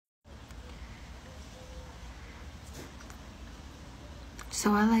So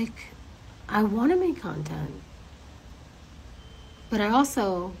I want to make content, but I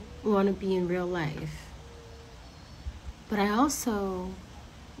also want to be in real life. But I also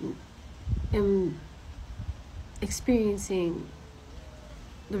am experiencing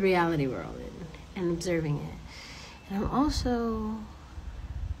the reality world and observing it. And I'm also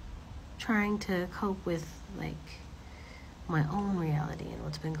trying to cope with like my own reality and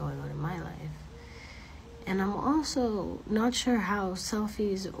what's been going on in my life. And I'm also not sure how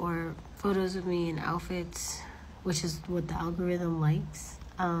selfies or photos of me in outfits, which is what the algorithm likes,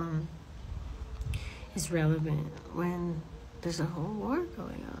 is relevant when there's a whole war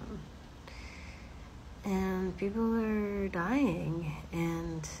going on. And people are dying,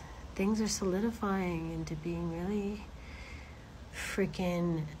 and things are solidifying into being really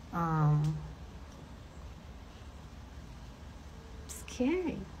freaking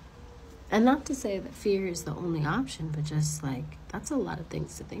scary. And not to say that fear is the only option, but just like, that's a lot of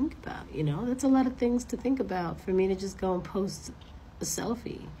things to think about, you know? That's a lot of things to think about for me to just go and post a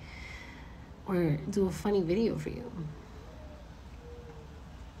selfie or do a funny video for you.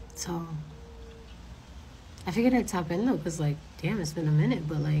 So I figured I'd tap in though, because like, damn, it's been a minute,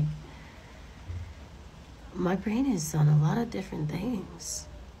 but like, my brain is on a lot of different things.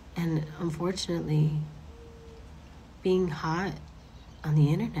 And unfortunately, being hot on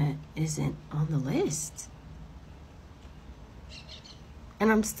the internet isn't on the list.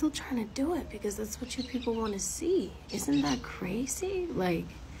 And I'm still trying to do it because that's what you people want to see. Isn't that crazy? Like,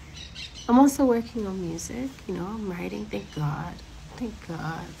 I'm also working on music, you know, I'm writing, thank God. Thank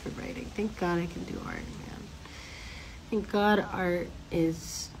God for writing. Thank God I can do art, man. Thank God art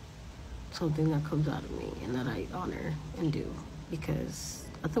is something that comes out of me and that I honor and do, because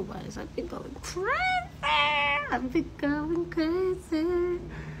otherwise I'd be going crazy. I'd be going crazy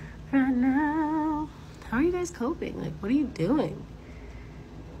right now. How are you guys coping? Like, what are you doing?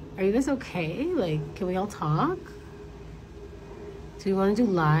 Are you guys okay? Like, can we all talk? Do you want to do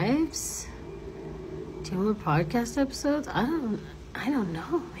lives? Do you want podcast episodes? I don't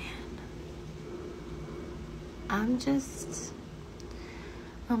know, man. I'm just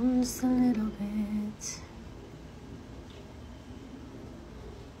a little bit,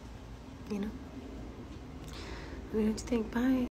 you know? I'm going to think, bye.